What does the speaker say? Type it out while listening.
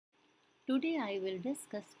Today I will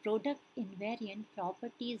discuss product invariant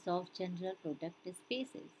properties of general product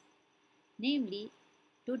spaces. Namely,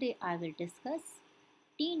 today I will discuss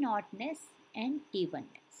T-naughtness and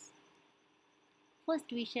T1ness.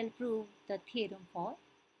 First we shall prove the theorem for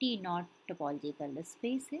T-naught topological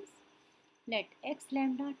spaces. Let x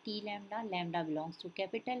lambda, t lambda, lambda belongs to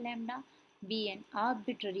capital lambda be an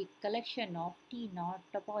arbitrary collection of T-naught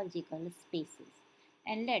topological spaces,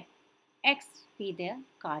 and let x be their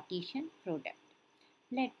Cartesian product.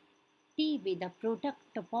 Let T be the product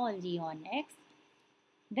topology on X,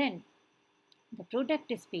 then the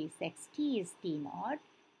product space Xt is T naught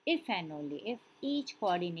if and only if each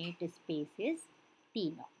coordinate space is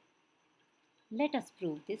T naught. Let us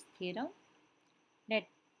prove this theorem. Let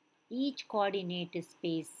each coordinate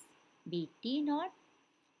space be T naught,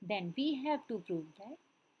 then we have to prove that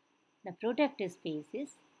the product space is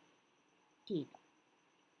T naught.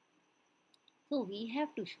 So we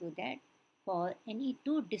have to show that for any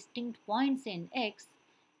two distinct points in X,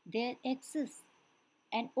 there exists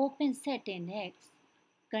an open set in X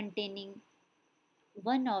containing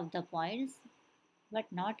one of the points but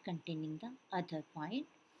not containing the other point.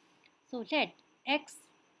 So let X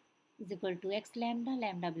is equal to X lambda,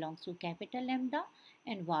 lambda belongs to capital lambda,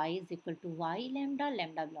 and Y is equal to Y lambda,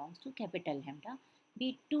 lambda belongs to capital lambda,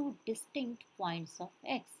 be two distinct points of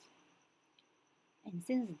X. And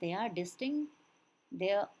since they are distinct,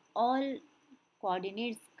 their all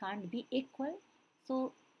coordinates can't be equal.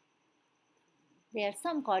 So there are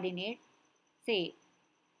some coordinates, say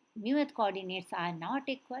muth coordinates are not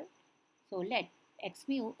equal. So let x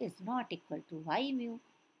mu is not equal to y mu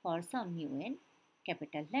for some mu in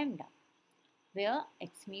capital lambda, where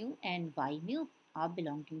x mu and y mu are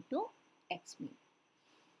belonging to x mu.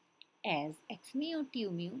 As x mu t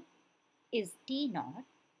mu is t naught,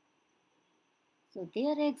 so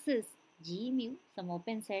there exists g mu, some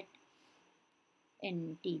open set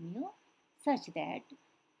in t mu, such that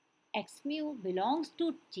x mu belongs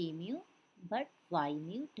to g mu but y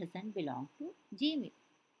mu doesn't belong to g mu.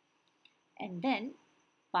 And then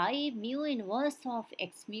pi mu inverse of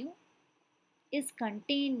x mu is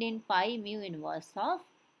contained in pi mu inverse of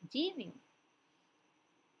g mu.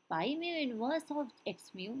 Pi mu inverse of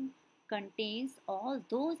x mu contains all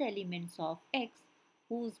those elements of x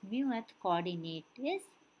whose muth coordinate is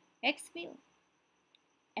x mu.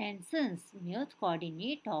 And since muth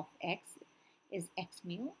coordinate of x is x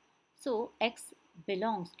mu, so x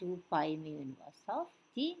belongs to pi mu inverse of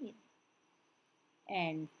g mu.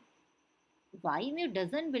 And y mu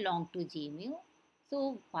doesn't belong to g mu,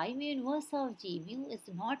 so pi mu inverse of g mu is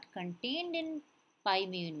not contained in pi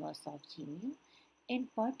mu inverse of g mu. In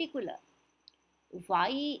particular,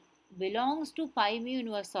 y belongs to pi mu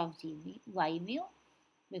inverse of y mu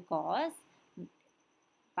because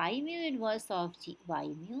pi mu inverse of y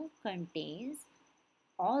mu contains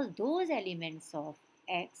all those elements of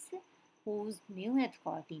x whose muth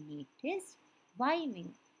coordinate is y mu.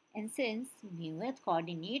 And since muth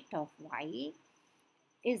coordinate of y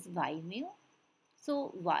is y mu,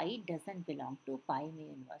 so y doesn't belong to pi mu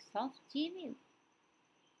inverse of g mu.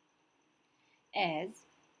 As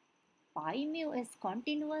pi mu is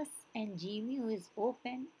continuous and g mu is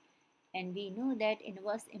open, and we know that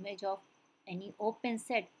inverse image of any open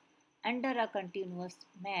set under a continuous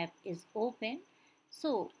map is open,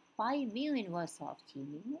 so pi mu inverse of g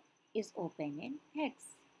mu is open in X.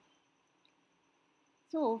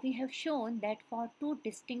 So we have shown that for two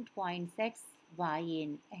distinct points x, y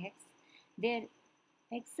in X, there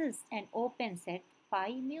exists an open set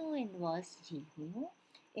pi mu inverse g mu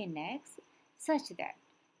in X such that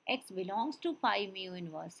x belongs to pi mu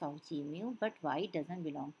inverse of g mu but y doesn't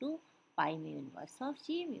belong to pi mu inverse of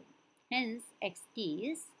g mu. Hence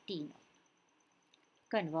xt is t naught.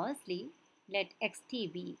 Conversely, let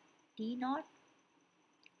xt be t naught.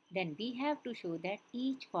 Then we have to show that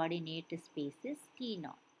each coordinate space is t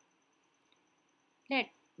naught. Let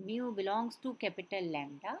mu belongs to capital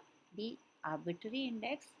lambda be arbitrary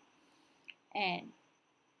index, and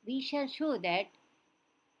we shall show that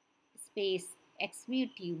space x mu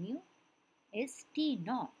t mu is t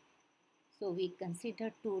naught. So we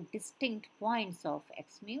consider two distinct points of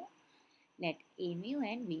x mu. Let a mu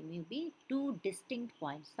and b mu be two distinct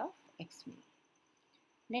points of x mu.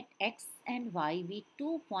 Let x and y be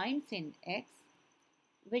two points in X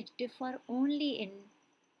which differ only in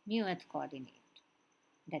muth coordinate.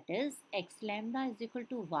 That is, x lambda is equal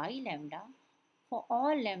to y lambda for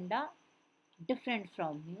all lambda different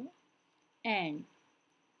from mu, and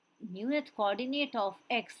muth coordinate of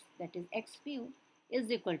x, that is x mu, is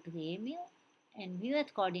equal to a mu, and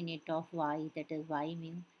muth coordinate of y, that is y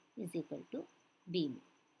mu, is equal to b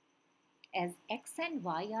mu. As x and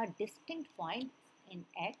y are distinct points in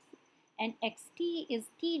X and xt is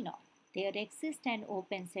T naught, there exists an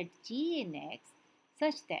open set G in X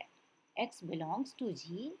such that X belongs to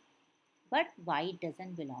G but Y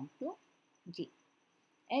doesn't belong to G.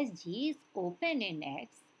 As G is open in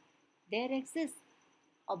X, there exists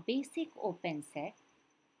a basic open set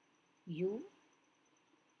U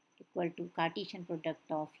equal to Cartesian product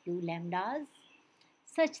of U lambdas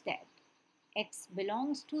such that X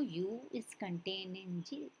belongs to U is contained in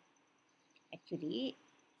G. Actually,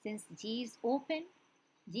 since G is open,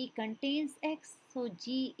 G contains X, so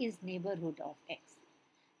G is neighborhood of X.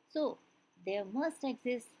 So there must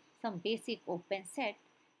exist some basic open set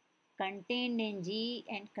contained in G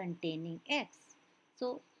and containing X.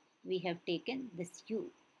 So we have taken this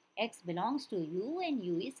U. X belongs to U and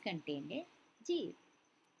U is contained in G.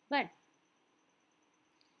 But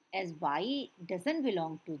as Y doesn't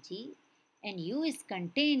belong to G and U is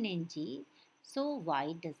contained in G, so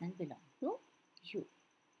Y doesn't belong to U.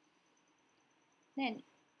 Then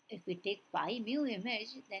if we take pi mu image,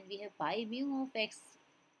 then we have pi mu of X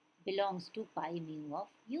belongs to pi mu of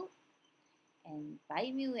U. And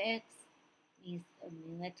pi mu X is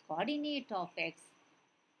mu X coordinate of X.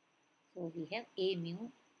 So we have A mu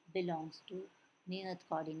belongs to mu X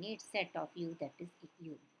coordinate set of U, that is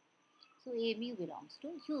U. So A mu belongs to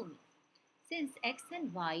U mu. Since X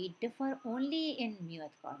and Y differ only in mu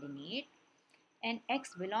X coordinate and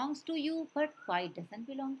X belongs to U but Y doesn't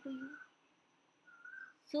belong to U.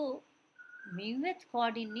 So mu X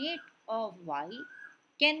coordinate of Y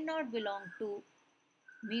cannot belong to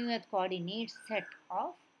mu X coordinate set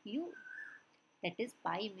of U. That is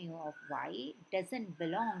pi mu of Y doesn't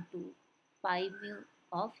belong to pi mu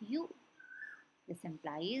of U. This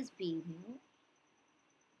implies B mu.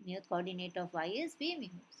 Mu coordinate of Y is B mu.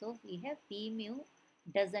 So we have P mu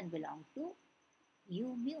doesn't belong to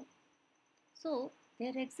U mu. So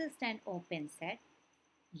there exists an open set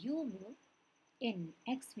U mu in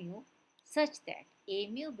X mu such that A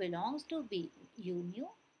mu belongs to U mu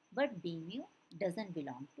but B mu doesn't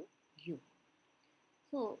belong to U.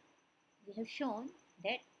 So we have shown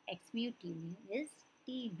that X mu T mu is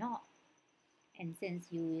T naught, and since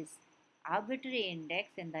U is arbitrary index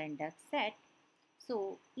in the index set,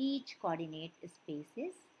 so each coordinate space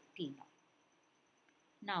is T naught.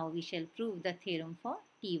 Now we shall prove the theorem for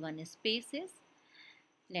T1 spaces.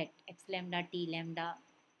 Let X lambda T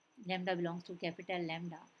lambda belongs to capital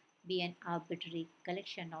lambda be an arbitrary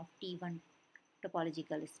collection of T1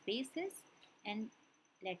 topological spaces, and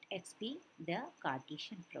let X be the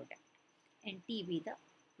Cartesian product and T be the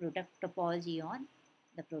product topology on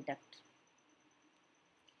the product.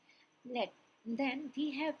 Then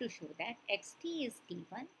we have to show that xt is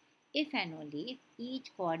T1 if and only if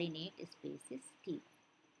each coordinate space is T1.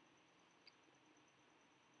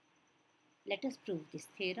 Let us prove this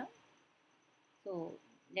theorem. So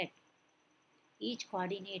let each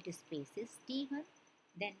coordinate space is T1,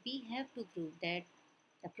 then we have to prove that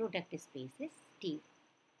the product space is T1.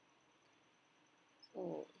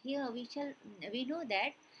 So here we know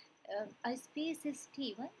that a space is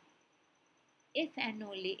T1 if and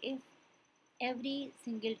only if every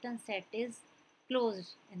singleton set is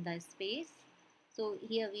closed in the space. So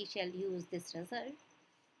here we shall use this result.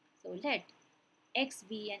 So let X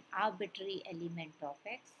be an arbitrary element of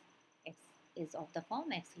X. X is of the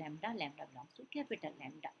form X lambda, lambda belongs to capital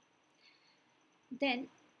lambda. Then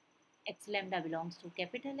X lambda belongs to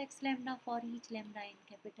capital X lambda for each lambda in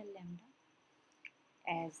capital lambda.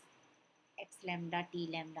 As X lambda T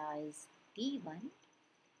lambda is T1,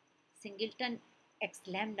 singleton X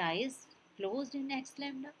lambda is closed in X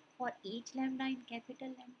lambda for each lambda in capital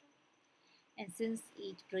lambda. And since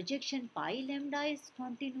each projection pi lambda is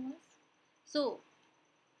continuous, so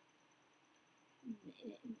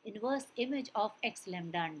inverse image of X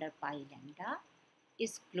lambda under pi lambda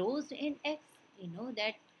is closed in X. We know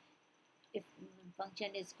that if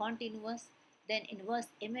function is continuous, then inverse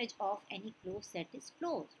image of any closed set is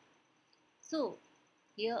closed. So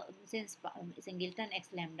here since singleton X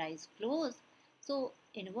lambda is closed, so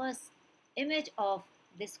inverse image of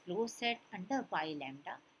this closed set under pi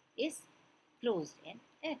lambda is closed in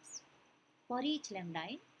X for each lambda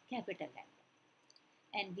in capital lambda.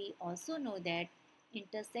 And we also know that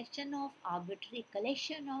intersection of arbitrary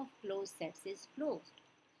collection of closed sets is closed.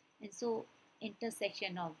 And so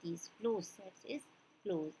intersection of these closed sets is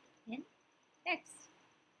closed in X.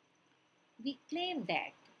 We claim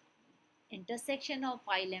that intersection of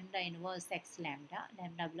pi lambda inverse X lambda,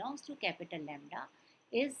 lambda belongs to capital lambda,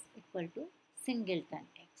 is equal to singleton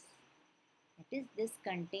X. That is, this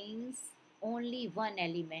contains only one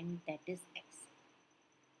element, that is X.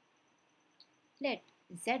 Let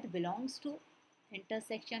Z belongs to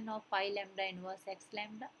intersection of pi lambda inverse x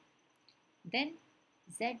lambda, then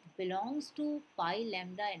Z belongs to pi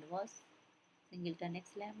lambda inverse singleton x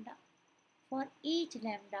lambda for each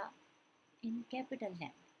lambda in capital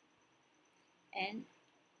lambda, and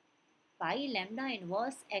pi lambda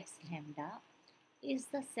inverse x lambda is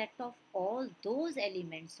the set of all those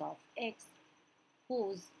elements of x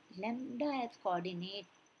whose lambda coordinate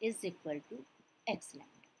is equal to x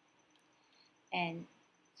lambda. And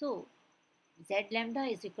so z lambda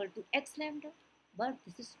is equal to x lambda, but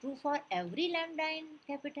this is true for every lambda in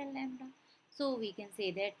capital lambda. So we can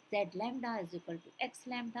say that z lambda is equal to x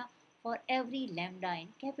lambda for every lambda in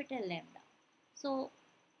capital lambda. So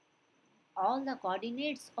all the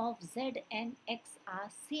coordinates of z and x are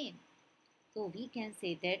same. So we can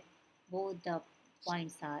say that both the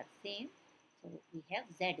points are same. So we have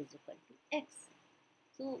z is equal to x.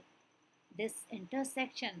 So this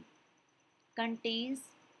intersection contains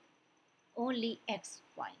only x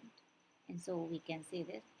point, and so we can say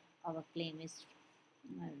that our claim is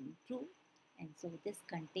true. And so this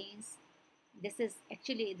contains, this is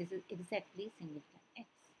exactly singleton x,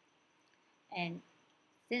 and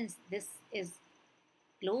since this is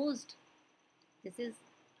closed, this is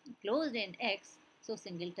closed in x, so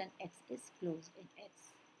singleton x is closed in x.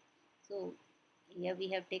 So here we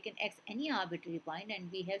have taken x any arbitrary point, and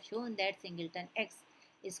we have shown that singleton x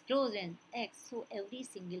is closed in x, so every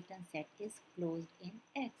singleton set is closed in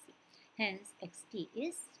x. Hence xt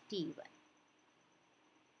is T1.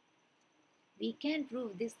 We can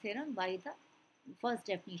prove this theorem by the first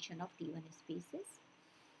definition of T1 spaces,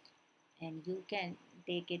 and you can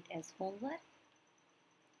take it as homework.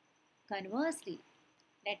 Conversely,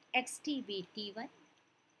 let xt be T1,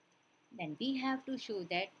 then we have to show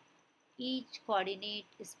that each coordinate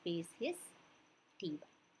space is T1.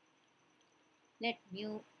 Let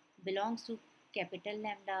mu belongs to capital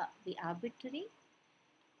lambda be arbitrary,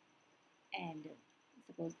 and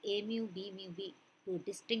suppose a mu, b mu be two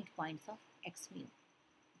distinct points of x mu.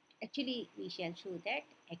 Actually, we shall show that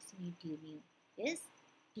x mu, t mu is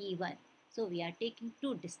T1. So we are taking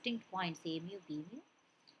two distinct points a mu, b mu,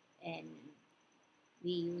 and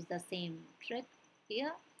we use the same trick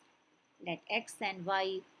here. Let x and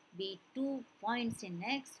y be 2 points in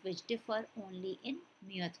x which differ only in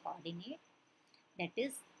muth coordinate. That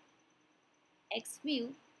is, x mu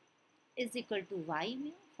is equal to y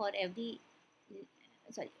mu for every,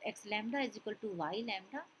 x lambda is equal to y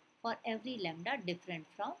lambda for every lambda different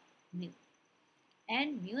from mu.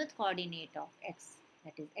 And muth coordinate of x,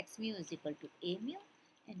 that is x mu is equal to a mu,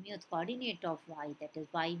 and muth coordinate of y, that is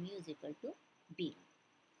y mu is equal to b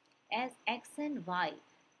mu. As x and y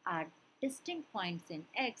are distinct points in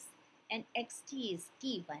x and xt is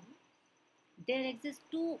T1, there exist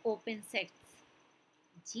two open sets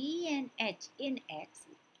G and H in x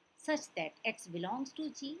such that x belongs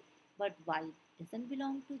to G but y doesn't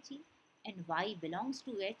belong to G, and y belongs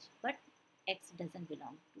to H but x doesn't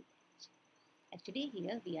belong to H. Actually,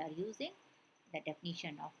 here we are using the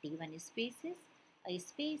definition of T1 spaces. A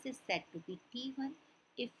space is said to be T1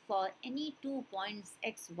 if for any 2 points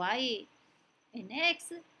x, y in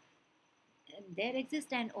x, there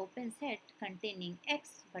exists an open set containing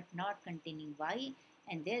x but not containing y,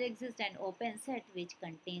 and there exists an open set which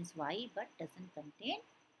contains y but doesn't contain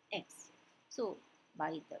x. So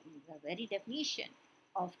by the very definition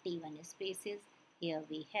of T1 spaces, here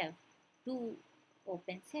we have two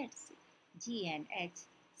open sets G and H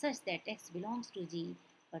such that x belongs to G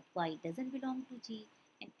but y doesn't belong to G,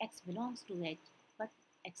 and x belongs to H but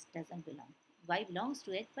x doesn't belong, y belongs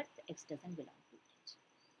to H but x doesn't belong to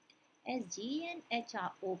H. As G and H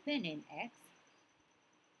are open in X,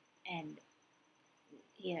 and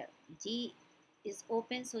here G is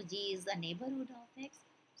open, so G is a neighborhood of X,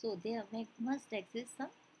 so there must exist some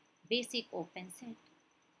basic open set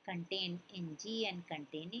contained in G and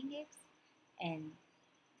containing X, and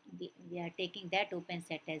we are taking that open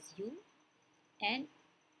set as U, and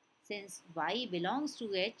since Y belongs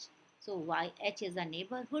to H, so H is a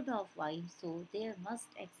neighborhood of Y, so there must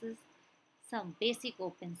exist some basic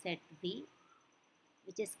open set V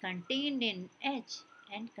which is contained in H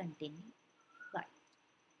and containing Y.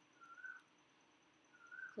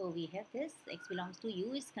 So we have this x belongs to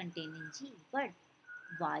U is contained in G, but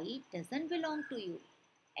Y doesn't belong to U.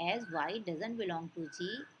 As Y doesn't belong to G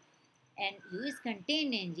and U is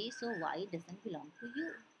contained in G, so Y doesn't belong to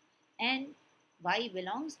U. And Y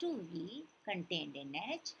belongs to V contained in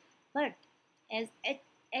H, but as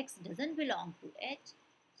X doesn't belong to H,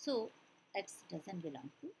 so X doesn't belong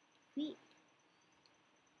to V.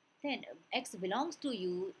 Then x belongs to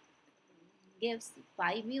U gives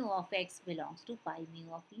pi mu of x belongs to pi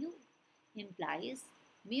mu of U, implies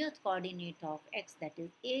muth coordinate of x, that is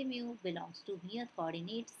a mu, belongs to muth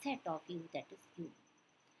coordinate set of u, that is u.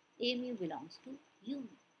 A mu belongs to u.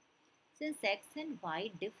 Since x and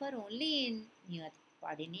y differ only in muth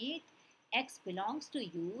coordinate, x belongs to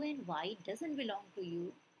u and y doesn't belong to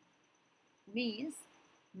u, means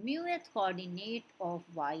muth coordinate of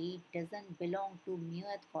y doesn't belong to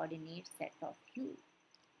muth coordinate set of u.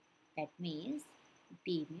 That means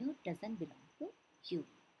b mu doesn't belong to u.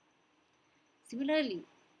 Similarly,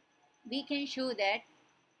 we can show that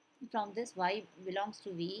from this y belongs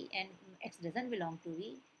to v and x doesn't belong to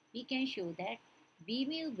v, we can show that b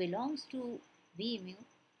mu belongs to v mu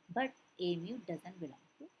but a mu doesn't belong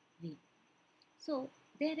to v. So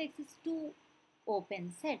there exist two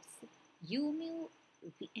open sets u mu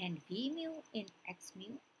and v mu in x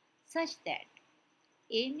mu such that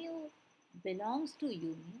a mu belongs to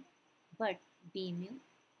u mu but b mu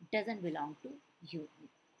doesn't belong to u mu,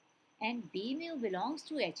 and b mu belongs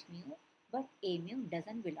to h mu but a mu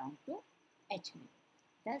doesn't belong to h mu.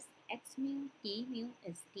 Thus x mu t mu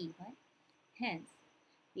is t1. Hence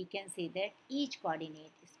we can say that each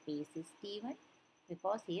coordinate space is t1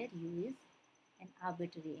 because here u is an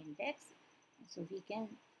arbitrary index. So we can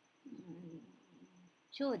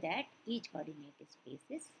show that each coordinate space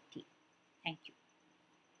is t. Thank you.